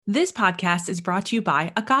This podcast is brought to you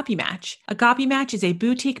by Agape Match. Agape Match is a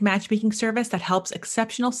boutique matchmaking service that helps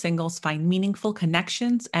exceptional singles find meaningful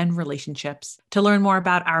connections and relationships. To learn more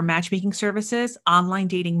about our matchmaking services, online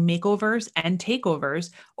dating makeovers and takeovers,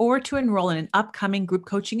 or to enroll in an upcoming group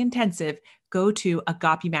coaching intensive, go to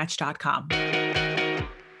agapematch.com.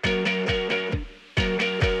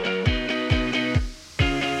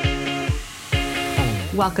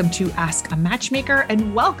 Welcome to Ask a Matchmaker,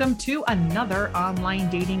 and welcome to another online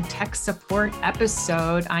dating tech support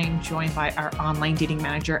episode. I am joined by our online dating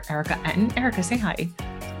manager, Erica Etten. Erica, say hi.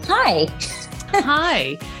 Hi.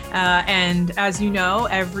 Hi. And as you know,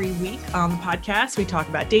 every week on the podcast, we talk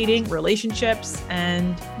about dating, relationships,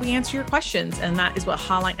 and we answer your questions. And that is what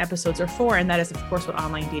Hotline episodes are for. And that is, of course, what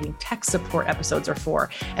online dating tech support episodes are for.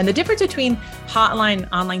 And the difference between Hotline and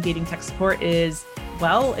online dating tech support is,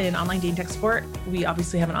 well, in online dating tech support, we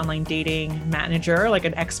obviously have an online dating manager, like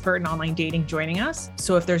an expert in online dating joining us.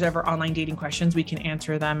 So if there's ever online dating questions, we can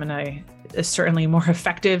answer them in a certainly more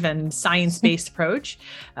effective and science-based approach.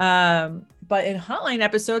 But in Hotline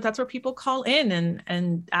episodes, that's where people call in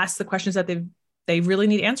and ask the questions that they really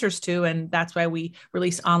need answers to. And that's why we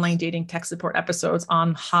release online dating tech support episodes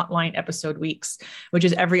on Hotline episode weeks, which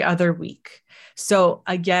is every other week. So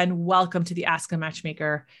again, welcome to the Ask a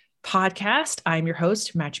Matchmaker podcast. I'm your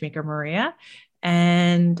host, Matchmaker Maria.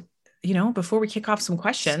 And, you know, before we kick off some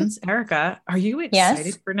questions, Erica, are you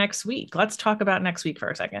excited for next week? Let's talk about next week for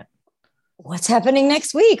a second. What's happening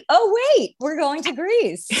next week? Oh, wait, we're going to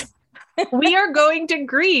Greece. We are going to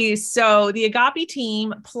Greece. So the Agape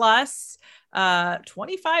team plus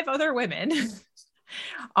 25 other women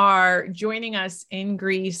are joining us in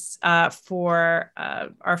Greece for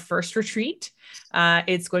our first retreat.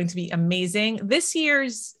 It's going to be amazing. This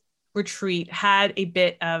year's retreat had a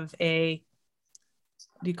bit of a,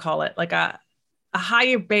 what do you call it? Like a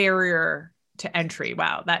higher barrier to entry.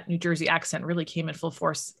 Wow. That New Jersey accent really came in full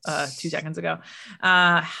force 2 seconds ago.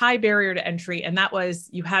 High barrier to entry. And that was,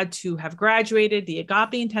 you had to have graduated the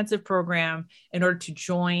Agape intensive program in order to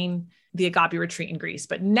join the Agape retreat in Greece.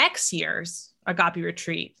 But next year's Agape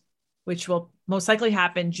retreat, which will most likely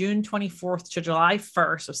happen June 24th to July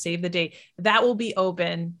 1st, so save the date, that will be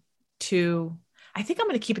open to, I think I'm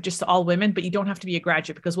going to keep it just to all women, but you don't have to be a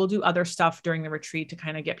graduate because we'll do other stuff during the retreat to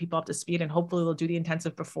kind of get people up to speed, and hopefully we'll do the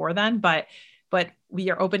intensive before then. But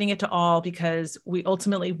we are opening it to all because we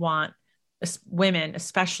ultimately want women,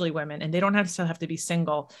 especially women, and they don't have to be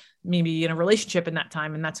single, maybe in a relationship in that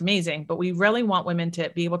time, and that's amazing. But we really want women to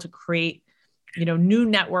be able to create, you know, new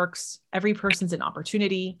networks. Every person's an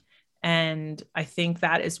opportunity. And I think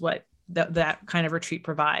that is what that kind of retreat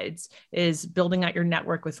provides, is building out your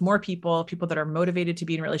network with more people that are motivated to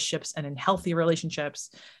be in relationships and in healthy relationships.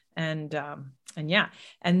 And yeah.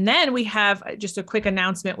 And then we have just a quick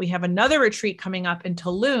announcement. We have another retreat coming up in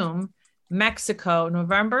Tulum, Mexico,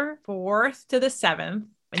 November 4th to the 7th.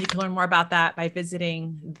 And you can learn more about that by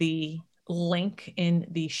visiting the link in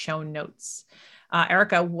the show notes.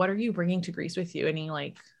 Erica, what are you bringing to Greece with you? Any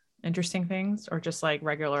like interesting things or just like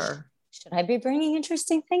regular? Should I be bringing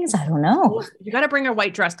interesting things? I don't know. You got to bring a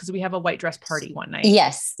white dress because we have a white dress party one night.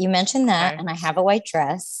 Yes, you mentioned that. Okay. And I have a white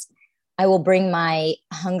dress. I will bring my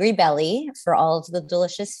hungry belly for all of the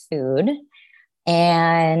delicious food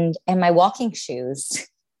and my walking shoes.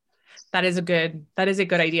 That is a good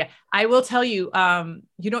idea. I will tell you,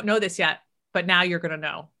 you don't know this yet, but now you're going to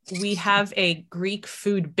know. We have a Greek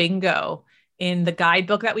food bingo in the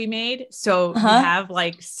guidebook that we made. So we have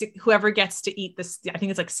like whoever gets to eat this, I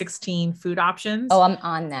think it's like 16 food options. Oh, I'm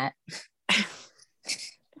on that.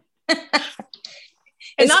 And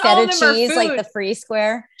is feta cheese like the free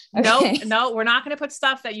square? Okay. No, we're not going to put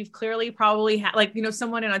stuff that you've clearly probably had. Like, you know,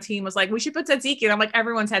 someone in a team was like, we should put tzatziki. And I'm like,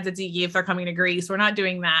 everyone's had tzatziki if they're coming to Greece. We're not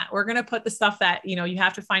doing that. We're going to put the stuff that, you know, you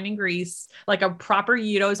have to find in Greece, like a proper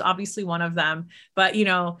gyro is obviously one of them. But, you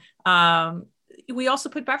know, we also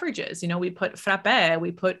put beverages, you know, we put frappe,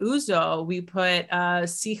 we put ouzo, we put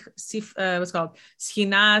what's called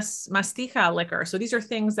skinas mastica liquor. So these are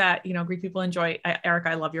things that, you know, Greek people enjoy. Erica,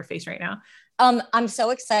 I love your face right now. I'm so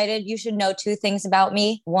excited. You should know 2 things about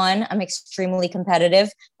me. 1, I'm extremely competitive.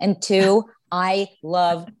 And 2, I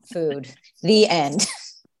love food. The end.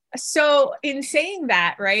 So in saying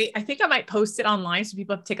that, right, I think I might post it online so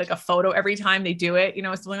people have to take like a photo every time they do it, you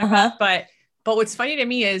know, something like that. But what's funny to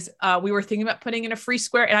me is we were thinking about putting in a free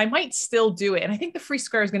square, and I might still do it. And I think the free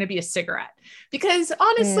square is going to be a cigarette, because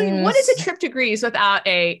honestly, what is a trip to Greece without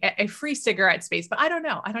a free cigarette space? But I don't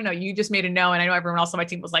know. You just made a no. And I know everyone else on my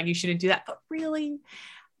team was like, you shouldn't do that. But really,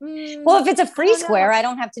 Well, if it's a free square, I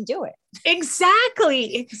don't have to do it.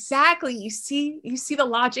 Exactly. You see the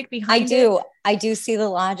logic behind it. I do see the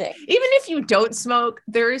logic. Even if you don't smoke,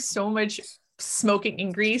 there is so much smoking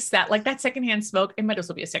in Greece that like that secondhand smoke, it might as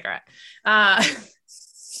well be a cigarette.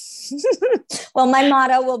 Well, my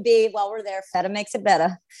motto will be, while we're there, feta makes it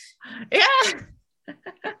better. Yeah.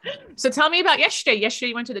 So tell me about yesterday. Yesterday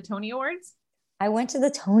you went to the Tony Awards? I went to the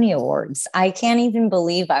Tony Awards. I can't even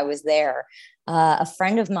believe I was there. A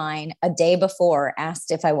friend of mine a day before asked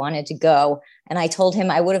if I wanted to go, and I told him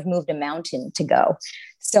I would have moved a mountain to go.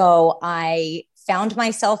 So I found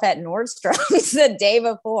myself at Nordstrom's the day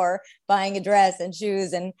before buying a dress and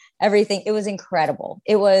shoes and everything. It was incredible.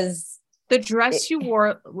 The dress you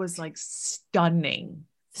wore was like stunning.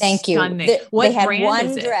 Thank you. What they had brand one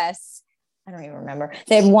is it? dress. I don't even remember.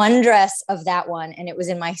 They had one dress of that one, and it was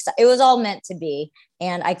it was all meant to be.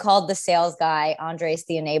 And I called the sales guy, Andres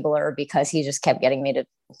the Enabler, because he just kept getting me to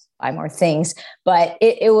buy more things. But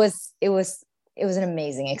it was an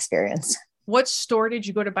amazing experience. What store did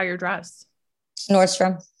you go to buy your dress?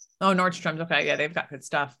 Nordstrom. Oh, Nordstrom's. Okay. Yeah. They've got good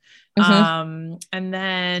stuff. Mm-hmm. And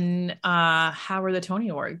then, how were the Tony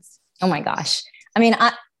Awards? Oh my gosh. I mean,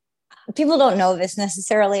 people don't know this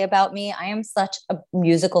necessarily about me. I am such a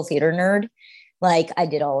musical theater nerd. Like, I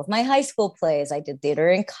did all of my high school plays. I did theater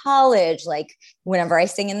in college. Like, whenever I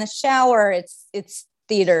sing in the shower, it's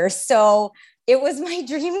theater. So it was my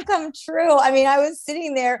dream come true. I mean, I was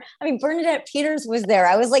sitting there. I mean, Bernadette Peters was there.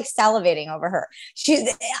 I was like salivating over her.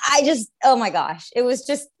 Oh my gosh. It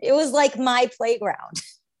was like my playground.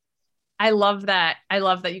 I love that. I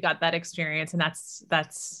love that you got that experience, and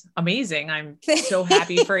that's amazing. I'm so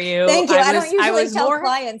happy for you. Thank you. I don't usually tell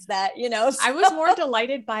clients that, so. I was more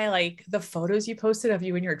delighted by like the photos you posted of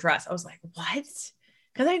you in your dress. I was like, what?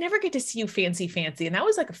 Because I never get to see you fancy. And that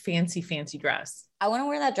was like a fancy dress. I want to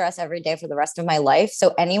wear that dress every day for the rest of my life.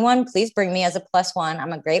 So anyone, please bring me as a +1.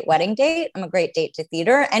 I'm a great wedding date. I'm a great date to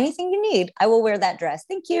theater. Anything you need, I will wear that dress.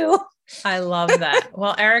 Thank you. I love that.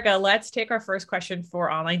 Well, Erica, let's take our first question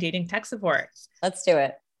for online dating tech support. Let's do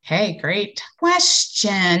it. Hey, great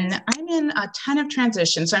question. I'm in a ton of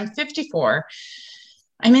transition. So I'm 54.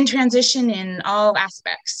 I'm in transition in all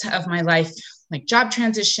aspects of my life, like job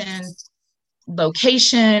transition,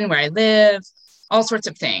 location, where I live, all sorts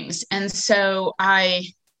of things. And so I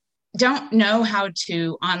don't know how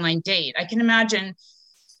to online date. I can imagine,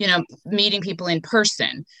 meeting people in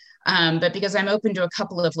person. But because I'm open to a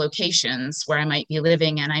couple of locations where I might be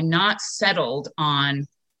living and I'm not settled on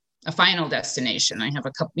a final destination, I have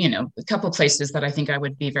a couple places that I think I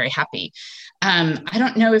would be very happy. I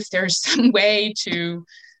don't know if there's some way to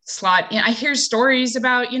slot. I hear stories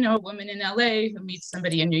about, a woman in LA who meets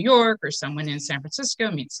somebody in New York, or someone in San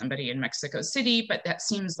Francisco meets somebody in Mexico City, but that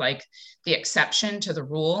seems like the exception to the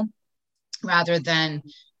rule rather than,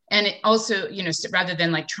 and it also, rather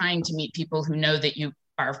than like trying to meet people who know that you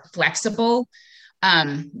are flexible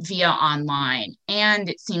via online. And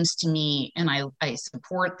it seems to me, and I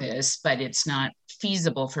support this, but it's not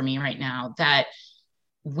feasible for me right now, that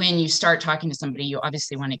when you start talking to somebody, you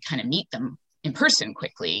obviously want to kind of meet them in person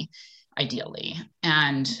quickly, ideally.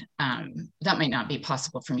 And that might not be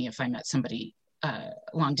possible for me if I met somebody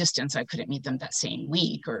long distance. I couldn't meet them that same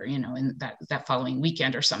week or, in that following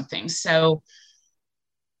weekend or something. So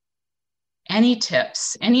any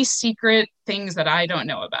tips, any secret things that I don't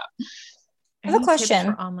know about? I have a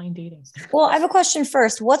question for online dating. Well, I have a question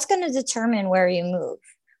first. What's going to determine where you move?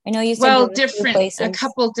 I know you said a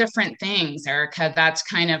couple different ththings, Erica. That's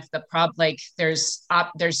kind of the problem. Like there's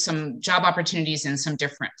some job opportunities in some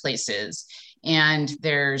different places, and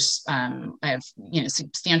there's I have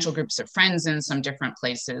substantial groups of friends in some different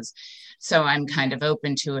places. So I'm kind of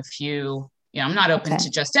open to a few. I'm not open to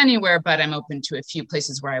just anywhere, but I'm open to a few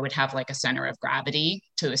places where I would have like a center of gravity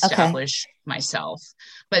to establish myself.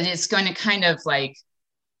 But it's going to kind of like,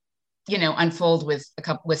 unfold with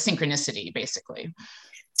synchronicity, basically.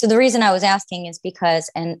 So the reason I was asking is because,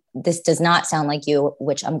 and this does not sound like you,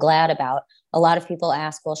 which I'm glad about. A lot of people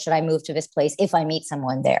ask, well, should I move to this place if I meet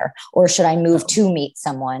someone there? Or should I move to meet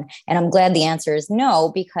someone? And I'm glad the answer is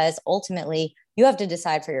no, because ultimately you have to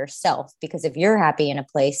decide for yourself, because if you're happy in a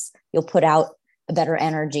place, you'll put out a better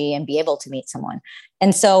energy and be able to meet someone.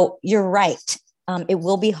 And so you're right. It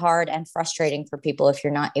will be hard and frustrating for people if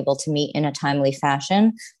you're not able to meet in a timely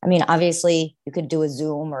fashion. I mean, obviously you could do a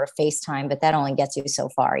Zoom or a FaceTime, but that only gets you so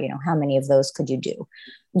far. How many of those could you do?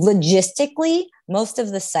 Logistically, most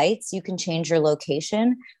of the sites you can change your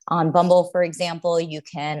location. On Bumble, for example, you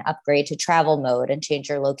can upgrade to travel mode and change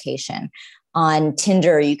your location. On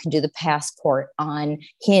Tinder, you can do the passport. On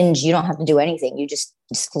Hinge, you don't have to do anything. You just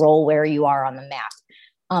scroll where you are on the map.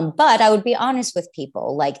 But I would be honest with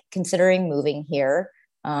people, like considering moving here,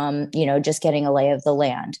 just getting a lay of the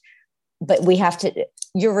land. But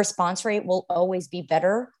your response rate will always be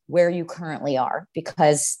better where you currently are,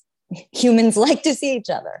 because humans like to see each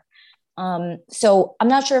other. So I'm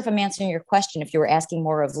not sure if I'm answering your question, if you were asking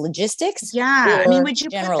more of logistics. Yeah. I mean, would you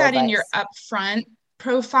put that advice in your upfront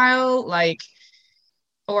profile?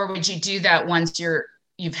 Or would you do that once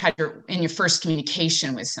you've had in your first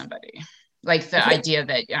communication with somebody? Like the idea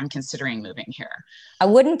that I'm considering moving here. I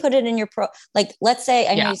wouldn't put it in your let's say,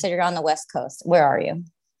 I know you said you're on the West Coast. Where are you?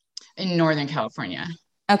 In Northern California.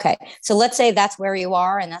 Okay. So let's say that's where you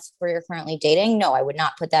are and that's where you're currently dating. No, I would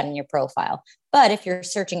not put that in your profile. But if you're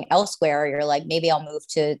searching elsewhere, you're like, maybe I'll move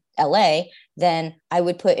to LA, then I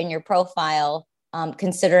would put in your profile,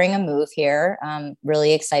 considering a move here.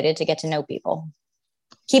 Really excited to get to know people.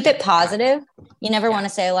 Keep it positive. You never want to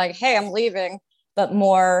say like, hey, I'm leaving, but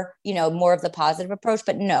more of the positive approach.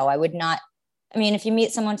 But no, I would not. I mean, if you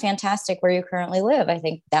meet someone fantastic where you currently live, I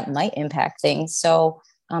think that might impact things. So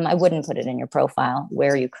I wouldn't put it in your profile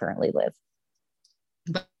where you currently live.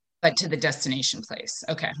 But to the destination place.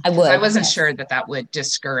 Okay. I would. I wasn't sure that would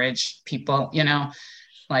discourage people,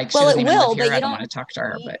 like, well, it will, but I don't want to talk to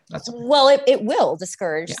her, but that's okay. Well, it will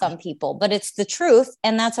discourage some people, but it's the truth.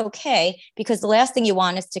 And that's okay, because the last thing you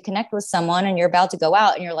want is to connect with someone and you're about to go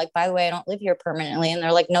out and you're like, by the way, I don't live here permanently. And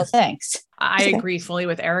they're like, no, thanks. I agree fully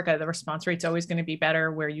with Erica. The response rate's always going to be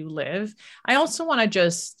better where you live. I also want to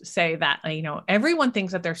just say that, everyone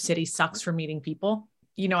thinks that their city sucks for meeting people.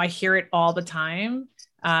 I hear it all the time.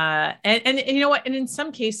 And you know what? And in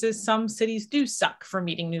some cases, some cities do suck for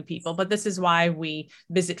meeting new people, but this is why we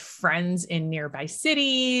visit friends in nearby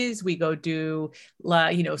cities. We go do,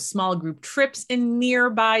 small group trips in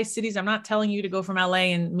nearby cities. I'm not telling you to go from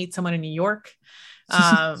LA and meet someone in New York.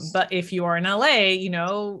 But if you are in LA,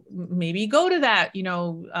 maybe go to that,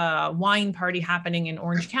 wine party happening in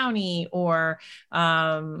Orange County, or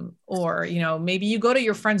maybe you go to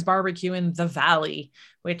your friend's barbecue in the Valley,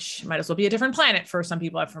 which might as well be a different planet for some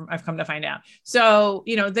people I've come to find out. So,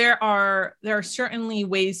 there are certainly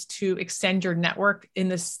ways to extend your network in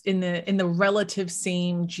the relative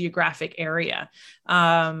same geographic area.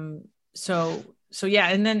 So yeah.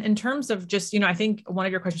 And then in terms of just, I think one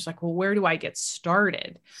of your questions is like, well, where do I get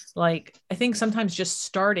started? Like, I think sometimes just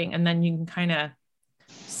starting, and then you can kind of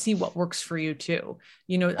see what works for you too.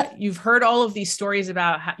 You've heard all of these stories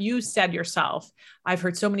about how you said yourself, I've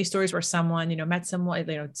heard so many stories where someone, met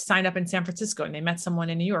someone, signed up in San Francisco and they met someone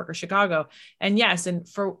in New York or Chicago. And yes. And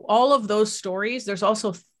for all of those stories, there's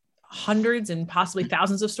also hundreds and possibly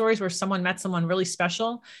thousands of stories where someone met someone really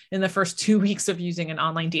special in the first 2 weeks of using an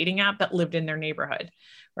online dating app that lived in their neighborhood.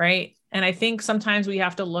 Right. And I think sometimes we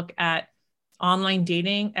have to look at online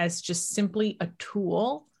dating as just simply a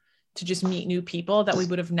tool to just meet new people that we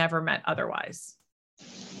would have never met otherwise.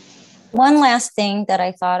 One last thing that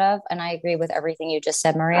I thought of, and I agree with everything you just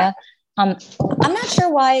said, Maria. I'm not sure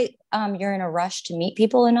why you're in a rush to meet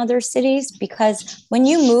people in other cities, because when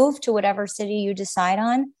you move to whatever city you decide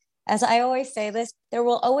on, as I always say this, there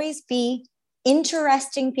will always be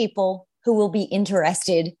interesting people who will be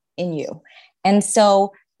interested in you. And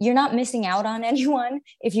so you're not missing out on anyone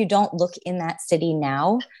if you don't look in that city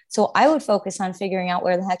now. So I would focus on figuring out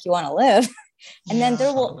where the heck you want to live. And then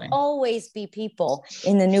there will always be people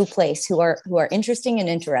in the new place who are interesting and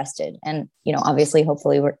interested. And, obviously,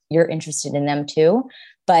 hopefully you're interested in them too.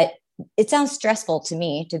 But it sounds stressful to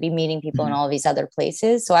me to be meeting people in all of these other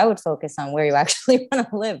places. So I would focus on where you actually want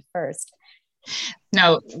to live first.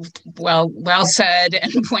 No, well said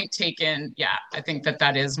and point taken. Yeah, I think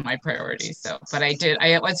that is my priority. So, but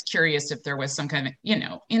I was curious if there was some kind of,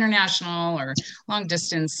 international or long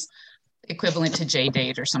distance equivalent to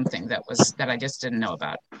JDate or something that I just didn't know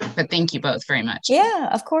about. But thank you both very much. Yeah,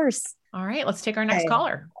 of course. All right, let's take our next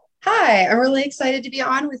caller. Hi, I'm really excited to be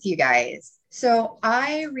on with you guys. So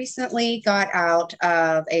I recently got out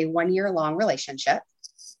of a 1-year-long relationship,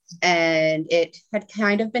 and it had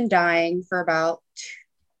kind of been dying for about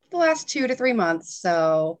the last 2 to 3 months.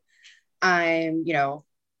 So I'm,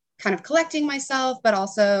 kind of collecting myself, but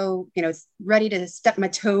also, ready to step my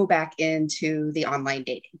toe back into the online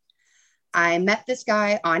dating. I met this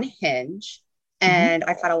guy on Hinge, and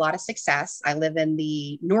I've had a lot of success. I live in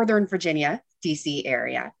the Northern Virginia, DC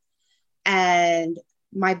area. And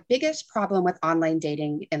my biggest problem with online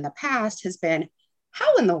dating in the past has been,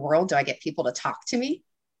 how in the world do I get people to talk to me?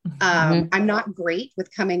 I'm not great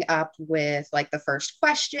with coming up with like the first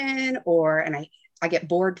question, and I get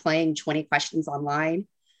bored playing 20 questions online.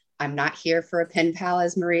 I'm not here for a pen pal,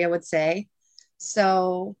 as Maria would say.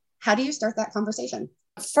 So how do you start that conversation?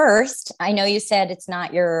 First, I know you said it's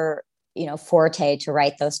not your forte to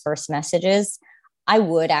write those first messages, I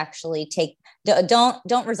would actually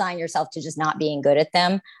don't resign yourself to just not being good at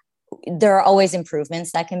them. There are always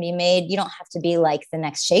improvements that can be made. You don't have to be like the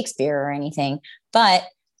next Shakespeare or anything, but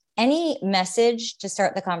any message to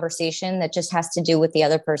start the conversation that just has to do with the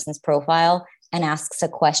other person's profile and asks a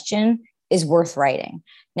question is worth writing.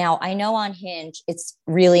 Now, I know on Hinge, it's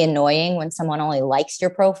really annoying when someone only likes your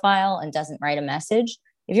profile and doesn't write a message.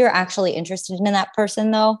 If you're actually interested in that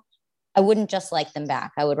person, though, I wouldn't just like them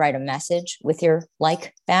back. I would write a message with your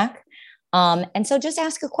like back. And so just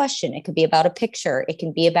ask a question. It could be about a picture. It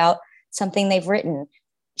can be about something they've written.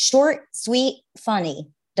 Short, sweet, funny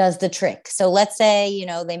does the trick. So let's say,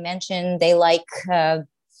 they mentioned they like,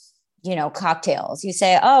 cocktails. You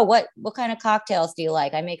say, oh, what kind of cocktails do you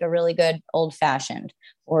like? I make a really good old fashioned.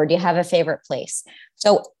 Or do you have a favorite place?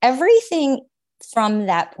 So everything from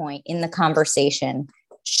that point in the conversation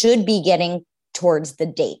should be getting towards the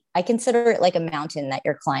date. I consider it like a mountain that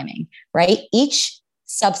you're climbing, right? Each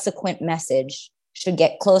subsequent message should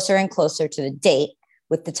get closer and closer to the date,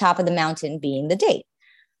 with the top of the mountain being the date.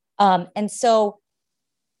 And so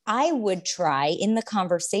I would try in the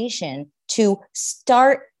conversation to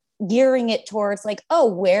start gearing it towards like, oh,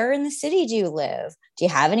 where in the city do you live? Do you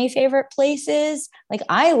have any favorite places? Like,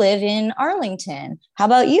 I live in Arlington. How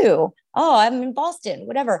about you? Oh, I'm in Boston,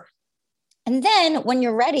 whatever. And then when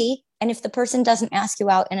you're ready, and if the person doesn't ask you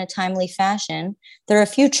out in a timely fashion, there are a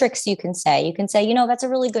few tricks you can say. You can say, that's a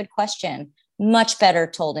really good question. Much better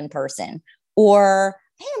told in person. Or,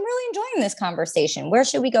 hey, I'm really enjoying this conversation. Where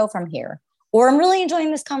should we go from here? Or, I'm really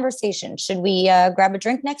enjoying this conversation. Should we grab a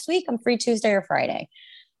drink next week? I'm free Tuesday or Friday.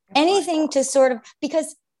 Anything to sort of,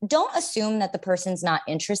 because don't assume that the person's not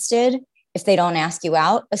interested if they don't ask you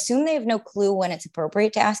out. Assume they have no clue when it's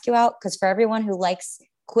appropriate to ask you out, because for everyone who likes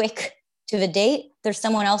quick to the date, there's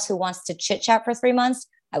someone else who wants to chit chat for 3 months.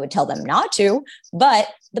 I would tell them not to, but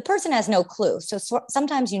the person has no clue. So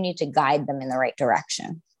sometimes you need to guide them in the right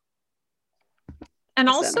direction. And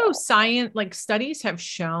also studies have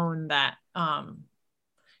shown that,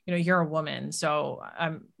 you're a woman. So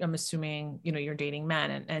I'm assuming, you're dating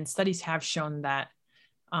men, and studies have shown that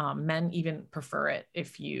men even prefer it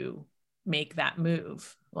if you make that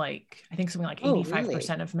move. Like, I think something like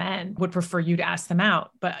 85% of men would prefer you to ask them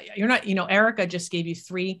out, but you're not, Erica just gave you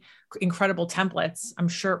 3 incredible templates. I'm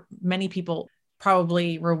sure many people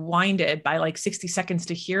probably rewinded by like 60 seconds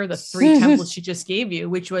to hear the 3 templates she just gave you,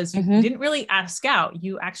 which was, you didn't really ask out.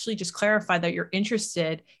 You actually just clarified that you're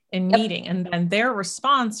interested in meeting. And then their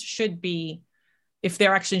response should be, if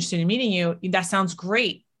they're actually interested in meeting you, that sounds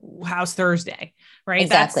great. How's Thursday? Right.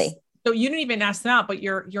 Exactly. So you didn't even ask them out, but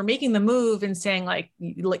you're making the move and saying like,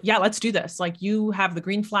 yeah, let's do this. Like, you have the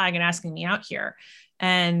green flag and asking me out here.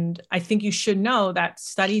 And I think you should know that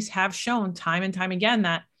studies have shown time and time again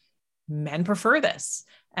that men prefer this.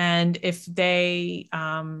 And if they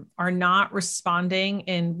are not responding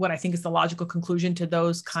in what I think is the logical conclusion to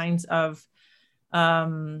those kinds of,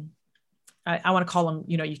 I want to call them,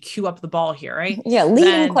 you queue up the ball here, right? Yeah.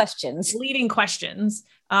 Leading questions,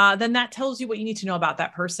 then that tells you what you need to know about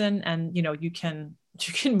that person. And, you can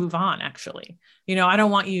move on, actually. I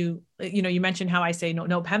don't want you, you mentioned how I say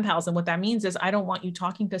no pen pals. And what that means is I don't want you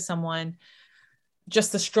talking to someone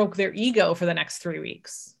just to stroke their ego for the next 3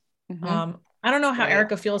 weeks. I don't know how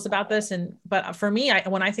Erica feels about this. But for me,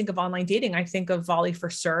 when I think of online dating, I think of volley for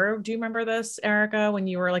serve. Do you remember this, Erica, when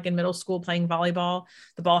you were like in middle school playing volleyball,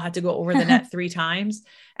 the ball had to go over the net 3 times.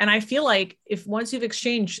 And I feel like if once you've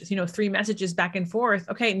exchanged, 3 messages back and forth,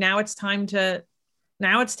 okay, now it's time to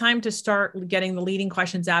start getting the leading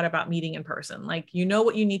questions out about meeting in person. Like,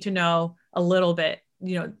 what you need to know a little bit,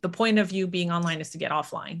 the point of you being online is to get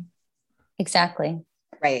offline. Exactly.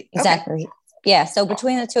 Right. Exactly. Okay. Yeah. So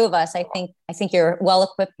between the 2 of us, I think you're well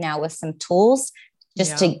equipped now with some tools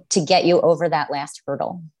just to get you over that last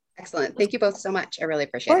hurdle. Excellent. Thank you both so much. I really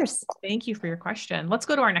appreciate it. Thank you for your question. Let's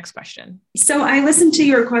go to our next question. So I listened to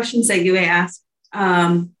your questions that you asked.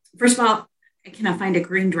 First of all, I cannot find a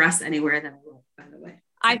green dress anywhere that I will, by the way.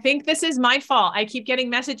 I think this is my fault. I keep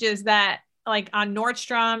getting messages that like on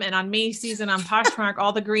Nordstrom and on Macy's and on Poshmark,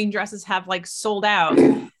 all the green dresses have like sold out.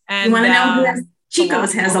 And you want to know who has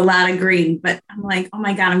Chico's has a lot of green, but I'm like, oh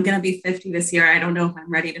my God, I'm going to be 50 this year. I don't know if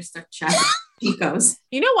I'm ready to start shopping Chico's.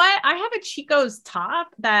 You know what? I have a Chico's top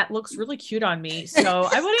that looks really cute on me. So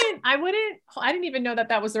I didn't even know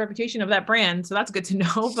that was the reputation of that brand. So that's good to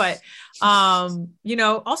know. But,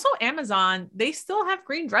 also Amazon, they still have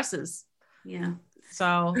green dresses. Yeah.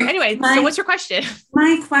 So anyway, so what's your question?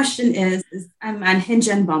 My question is I'm on Hinge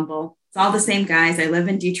and Bumble. It's all the same guys. I live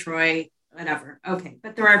in Detroit. Whatever. Okay.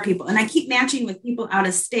 But there are people, and I keep matching with people out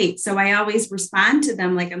of state. So I always respond to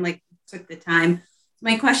them. Like, I'm like, took the time.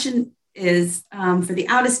 My question is for the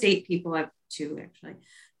out-of-state people, I have two actually.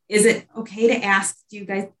 Is it okay to ask, do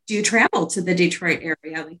you travel to the Detroit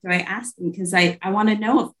area? Like, do I ask them? Because I want to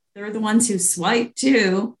know if they're the ones who swipe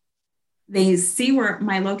too. They see where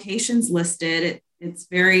my location's listed. It's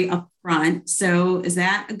very upfront. So is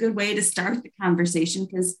that a good way to start the conversation?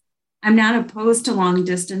 Because I'm not opposed to long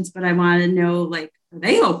distance, but I want to know, like, are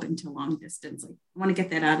they open to long distance? Like, I want to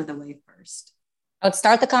get that out of the way first. I would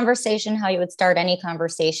start the conversation how you would start any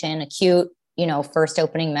conversation, a cute, first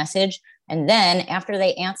opening message. And then after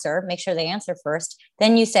they answer, make sure they answer first.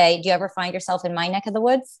 Then you say, do you ever find yourself in my neck of the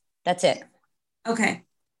woods? That's it. Okay.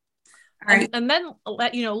 All right. And then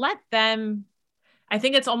let them, I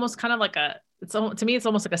think it's almost kind of like to me, it's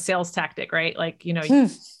almost like a sales tactic, right? Like,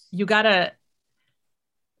 you gotta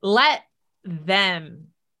let them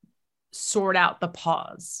sort out the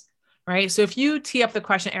pause, right? So if you tee up the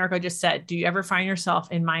question, Erica just said, do you ever find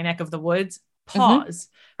yourself in my neck of the woods? Pause,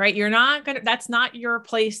 right? That's not your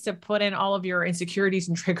place to put in all of your insecurities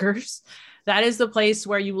and triggers. That is the place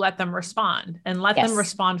where you let them respond and let them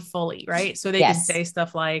respond fully, right? So they can say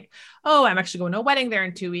stuff like, oh, I'm actually going to a wedding there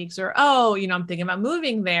in 2 weeks, or, oh, I'm thinking about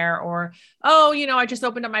moving there, or, oh, I just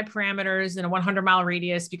opened up my parameters in a 100-mile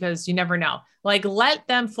radius, because you never know. Like, let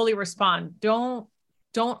them fully respond. Don't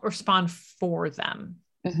respond for them.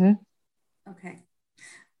 Mm-hmm. Okay.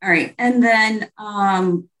 All right. And then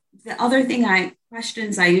the other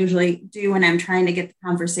questions I usually do when I'm trying to get the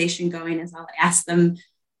conversation going is I'll ask them,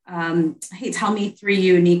 hey, tell me 3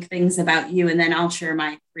 unique things about you. And then I'll share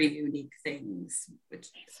my 3 unique things.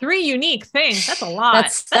 3 unique things. That's a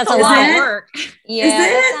lot. That's a lot of work. Yeah.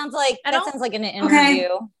 That sounds like an interview. Okay.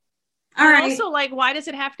 All right. Also, like, why does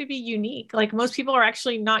it have to be unique? Like, most people are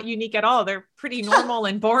actually not unique at all. They're pretty normal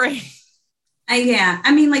and boring. Yeah.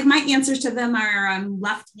 I mean, like, my answers to them are I'm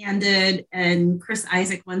left-handed, and Chris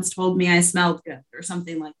Isaac once told me I smelled good, or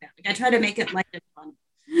something like that. Like, I try to make it light and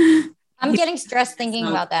fun. I'm getting stressed thinking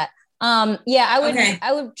about that.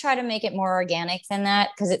 I would try to make it more organic than that,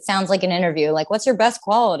 because it sounds like an interview. Like, what's your best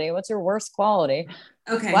quality? What's your worst quality?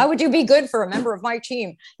 Okay. Why would you be good for a member of my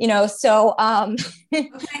team? So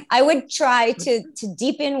I would try to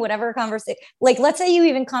deepen whatever conversation. Like, let's say you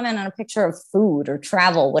even comment on a picture of food or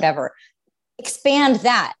travel, whatever. Expand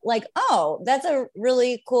that. Like, oh, that's a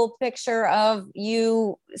really cool picture of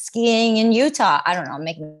you skiing in Utah. I don't know. I'm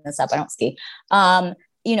making this up. I don't ski.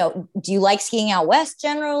 Do you like skiing out west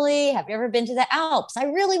generally? Have you ever been to the Alps? I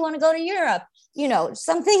really want to go to Europe.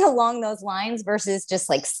 Something along those lines, versus just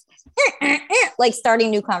like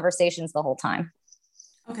starting new conversations the whole time.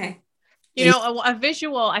 Okay. A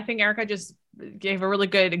visual, I think Erica just gave a really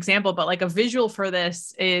good example, but like a visual for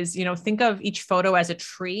this is, think of each photo as a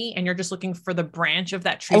tree, and you're just looking for the branch of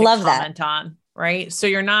that tree to comment on, right? So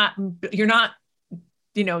you're not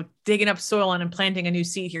digging up soil and planting a new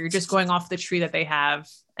seed here. You're just going off the tree that they have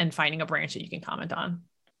and finding a branch that you can comment on.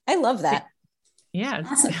 I love that. Yeah.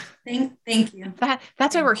 Awesome. Thank you.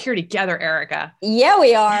 That's why we're here together, Erica. Yeah,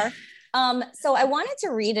 we are. So I wanted to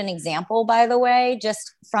read an example, by the way,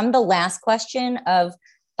 just from the last question of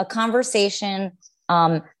a conversation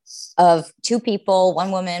of 2 people,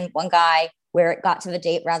 1 woman, 1 guy, where it got to the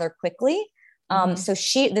date rather quickly. So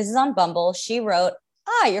this is on Bumble. She wrote,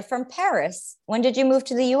 you're from Paris. When did you move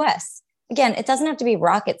to the US? Again, it doesn't have to be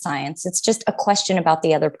rocket science. It's just a question about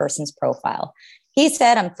the other person's profile. He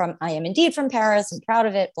said, I am indeed from Paris. I'm proud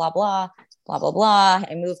of it, blah, blah, blah, blah, blah.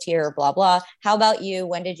 I moved here, blah, blah. How about you?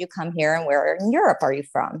 When did you come here, and where in Europe are you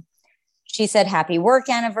from? She said, happy work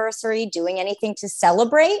anniversary. Doing anything to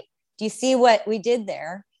celebrate? Do you see what we did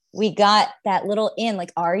there? We got that little in,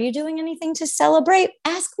 like, are you doing anything to celebrate?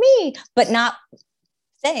 Ask me, but not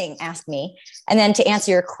saying, ask me. And then to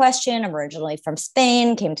answer your question, I'm originally from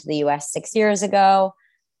Spain, came to the US 6 years ago,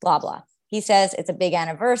 blah, blah. He says, it's a big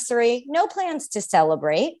anniversary. No plans to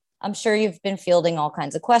celebrate. I'm sure you've been fielding all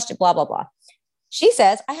kinds of questions, blah, blah, blah. She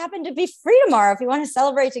says, I happen to be free tomorrow if you want to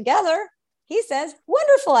celebrate together. He says,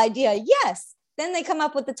 wonderful idea. Yes. Then they come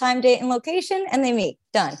up with the time, date, and location, and they meet.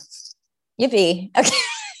 Done. Yippee. Okay.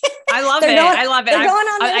 I love it. I love it. They're going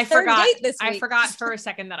on their third date this week. I forgot for a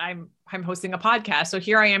second that I'm hosting a podcast. So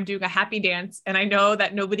here I am doing a happy dance, and I know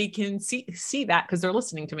that nobody can see that because they're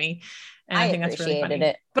listening to me. And I think that's really funny.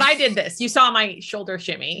 It. But I did this. You saw my shoulder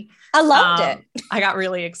shimmy. I loved it. I got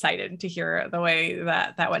really excited to hear the way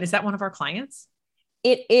that went. Is that one of our clients?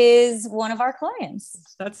 It is one of our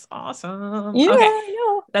clients. That's awesome. Yeah, okay. I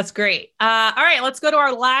know. That's great. All right, let's go to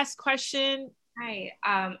our last question. Hi.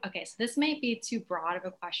 Okay, so this might be too broad of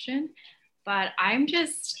a question, but I'm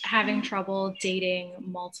just having trouble dating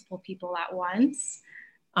multiple people at once.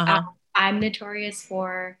 I'm notorious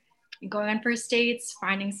for going on first dates,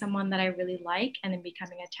 finding someone that I really like, and then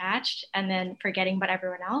becoming attached, and then forgetting about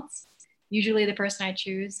everyone else. Usually the person I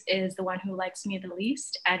choose is the one who likes me the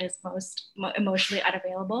least and is most emotionally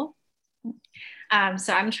unavailable.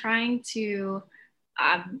 So I'm trying to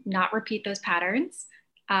not repeat those patterns.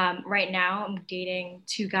 Right now, I'm dating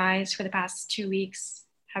 2 guys for the past 2 weeks,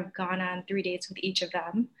 have gone on 3 dates with each of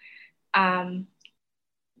them.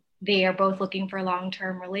 They are both looking for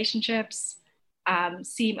long-term relationships,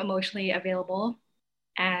 seem emotionally available,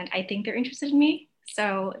 and I think they're interested in me.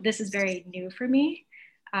 So this is very new for me.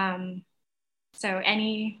 So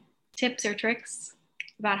any tips or tricks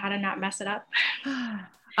about how to not mess it up?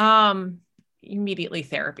 Immediately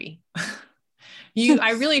therapy.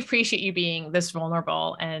 I really appreciate you being this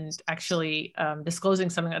vulnerable and actually disclosing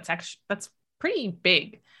something that's pretty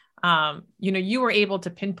big. You were able to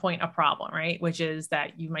pinpoint a problem, right? Which is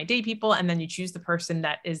that you might date people and then you choose the person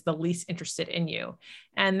that is the least interested in you.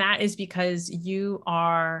 And that is because you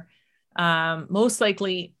are most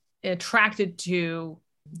likely attracted to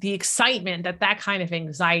the excitement that kind of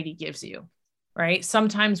anxiety gives you, right?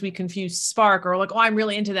 Sometimes we confuse spark or like, oh, I'm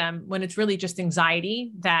really into them, when it's really just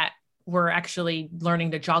anxiety that we're actually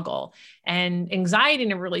learning to juggle. And anxiety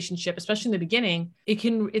in a relationship, especially in the beginning,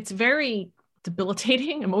 it's very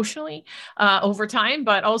debilitating emotionally over time,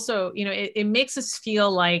 but also, it makes us feel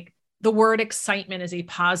like the word excitement is a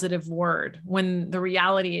positive word, when the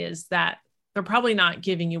reality is that they're probably not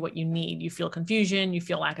giving you what you need. You feel confusion, you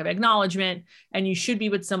feel lack of acknowledgement, and you should be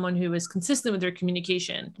with someone who is consistent with their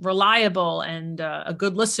communication, reliable, and a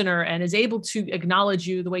good listener, and is able to acknowledge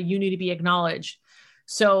you the way you need to be acknowledged.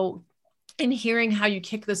 So in hearing how you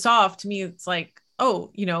kick this off, to me, it's like,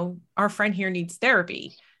 oh, our friend here needs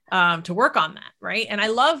therapy to work on that. Right. And I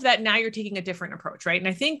love that now you're taking a different approach. Right. And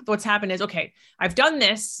I think what's happened is, okay, I've done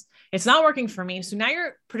this. It's not working for me. So now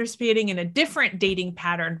you're participating in a different dating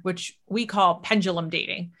pattern, which we call pendulum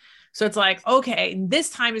dating. So it's like, okay, this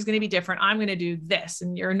time is going to be different. I'm going to do this.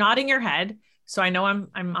 And you're nodding your head. So I know I'm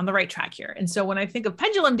on the right track here. And so when I think of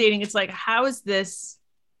pendulum dating, it's like, how is this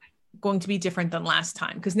going to be different than last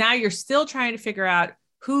time? Because now you're still trying to figure out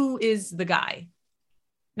who is the guy.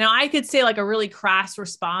 Now I could say like a really crass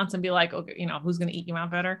response and be like, okay, who's going to eat you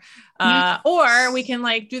out better? Or we can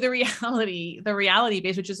like do the reality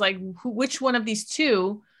base, which is like, which one of these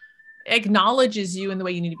two acknowledges you in the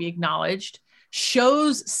way you need to be acknowledged,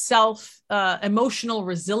 shows emotional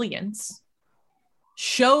resilience,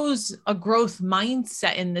 shows a growth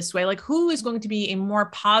mindset in this way. Like, who is going to be a more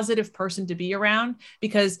positive person to be around?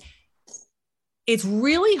 Because it's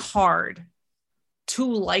really hard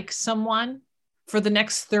to like someone for the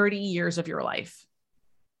next 30 years of your life.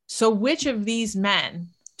 So which of these men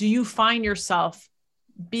do you find yourself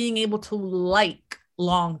being able to like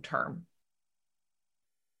long-term?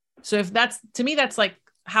 So if to me, that's like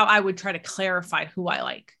how I would try to clarify who I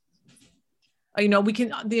like. We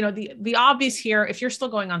can, the obvious here, if you're still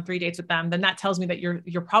going on 3 dates with them, then that tells me that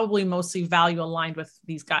you're probably mostly value aligned with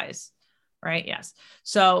these guys, right? Yes.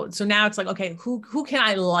 So now it's like, okay, who can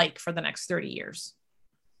I like for the next 30 years?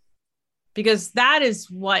 Because that's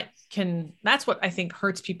what I think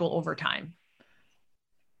hurts people over time.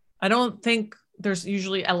 I don't think there's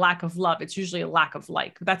usually a lack of love. It's usually a lack of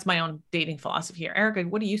like. That's my own dating philosophy here. Erica,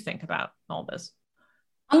 what do you think about all this?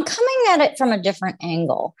 I'm coming at it from a different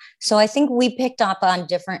angle. So I think we picked up on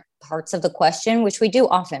different parts of the question, which we do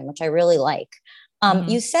often, which I really like.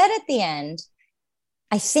 You said at the end,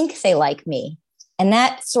 I think they like me. And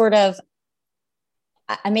that sort of,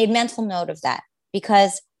 I made mental note of that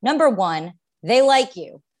because number one, they like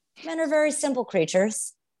you. Men are very simple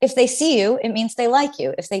creatures. If they see you, it means they like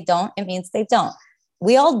you. If they don't, it means they don't.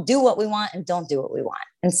 We all do what we want and don't do what we want.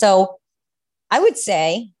 And so I would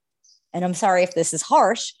say, and I'm sorry if this is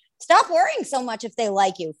harsh, stop worrying so much if they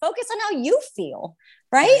like you. Focus on how you feel,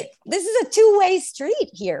 right? This is a two-way street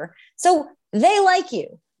here. So they like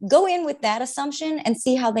you. Go in with that assumption and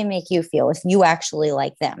see how they make you feel if you actually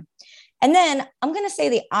like them. And then I'm going to say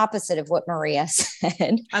the opposite of what Maria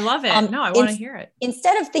said. I love it. No, I want to hear it.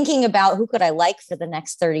 Instead of thinking about who could I like for the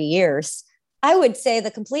next 30 years, I would say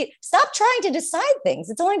stop trying to decide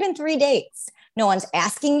things. It's only been 3 dates. No one's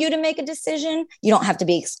asking you to make a decision. You don't have to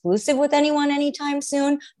be exclusive with anyone anytime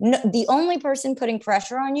soon. No, the only person putting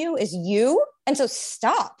pressure on you is you. And so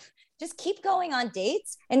stop. Just keep going on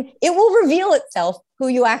dates and it will reveal itself who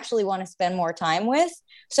you actually want to spend more time with.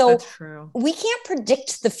 So that's true. We can't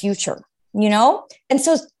predict the future, And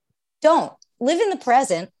so don't live in the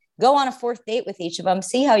present. Go on a 4th date with each of them.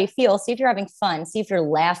 See how you feel. See if you're having fun. See if you're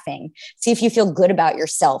laughing. See if you feel good about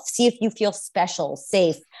yourself. See if you feel special,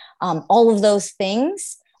 safe, all of those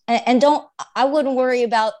things. And I wouldn't worry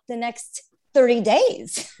about the next 30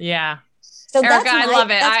 days. Yeah. So Erica, that's I love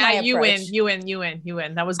it. you you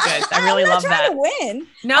win. That was good. I really love that. I'm not trying to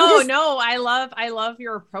win. No, I love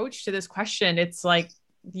your approach to this question. It's like,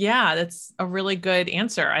 yeah, that's a really good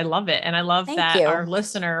answer. I love it. And I love that our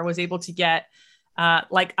listener was able to get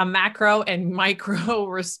like a macro and micro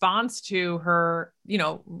response to her,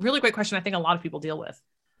 really great question. I think a lot of people deal with.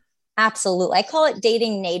 Absolutely. I call it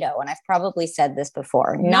dating NATO. And I've probably said this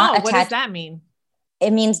before. What does that mean?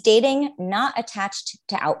 It means dating not attached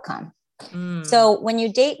to outcome. So when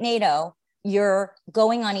you date NATO, you're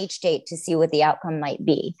going on each date to see what the outcome might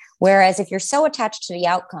be. Whereas if you're so attached to the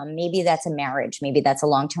outcome, maybe that's a marriage, maybe that's a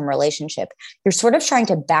long-term relationship, you're sort of trying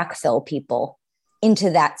to backfill people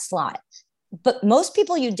into that slot. But most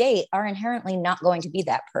people you date are inherently not going to be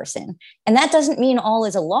that person. And that doesn't mean all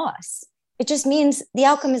is a loss. It just means the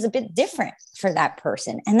outcome is a bit different for that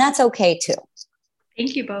person. And that's okay too.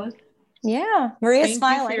 Thank you both. Yeah, Maria's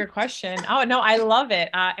smiling. Thank you for your question. Oh no, I love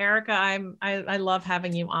it, Erica. I love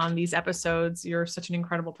having you on these episodes. You're such an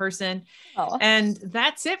incredible person. Oh. And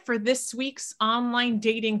that's it for this week's online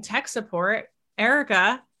dating tech support.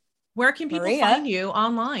 Erica, where can people find you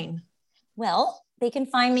online? Well, they can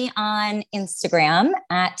find me on Instagram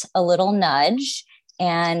at a little nudge,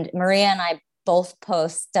 and Maria and I both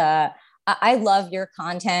post. I love your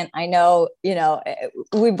content. I know,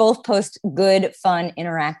 we both post good, fun,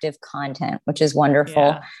 interactive content, which is wonderful.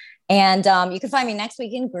 Yeah. And you can find me next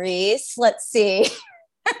week in Greece. Let's see.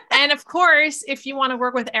 And of course, if you want to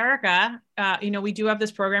work with Erica, we do have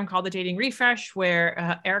this program called the Dating Refresh,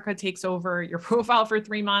 where Erica takes over your profile for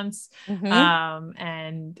 3 months. Mm-hmm.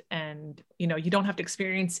 And you don't have to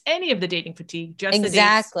experience any of the dating fatigue, just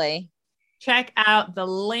exactly. The dates. Check out the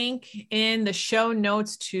link in the show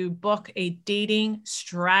notes to book a dating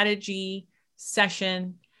strategy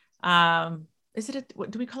session. Do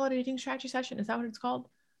we call it a dating strategy session? Is that what it's called?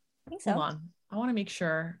 I think so. Hold on. I want to make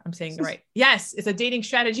sure I'm saying it right. Yes, it's a dating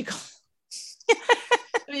strategy call.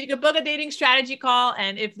 You can book a dating strategy call.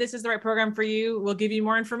 And if this is the right program for you, we'll give you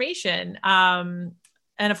more information. And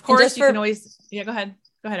of course, you can always, go ahead.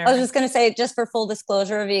 Go ahead, Erica. I was just going to say, just for full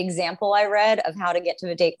disclosure of the example I read of how to get to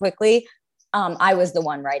a date quickly, I was the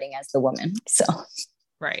one writing as the woman. So,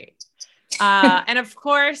 right. And of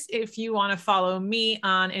course, if you want to follow me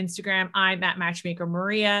on Instagram, I'm at Matchmaker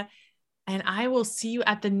Maria, and I will see you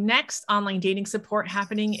at the next online dating support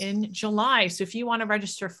happening in July. So if you want to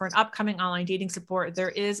register for an upcoming online dating support, there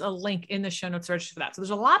is a link in the show notes to register for that. So there's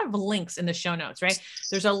a lot of links in the show notes, right?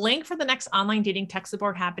 There's a link for the next online dating tech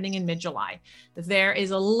support happening in mid-July. There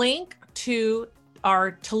is a link to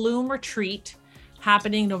our Tulum retreat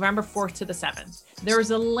happening November 4th to the 7th. There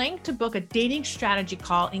is a link to book a dating strategy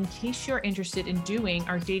call in case you're interested in doing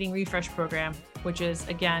our dating refresh program, which is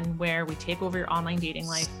again, where we take over your online dating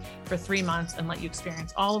life for 3 months and let you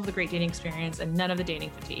experience all of the great dating experience and none of the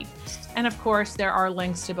dating fatigue. And of course, there are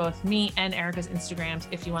links to both me and Erica's Instagrams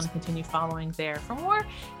if you want to continue following there for more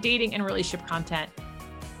dating and relationship content.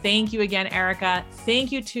 Thank you again, Erica.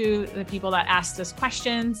 Thank you to the people that asked us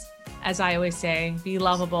questions. As I always say, be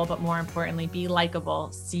lovable, but more importantly, be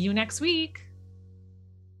likable. See you next week.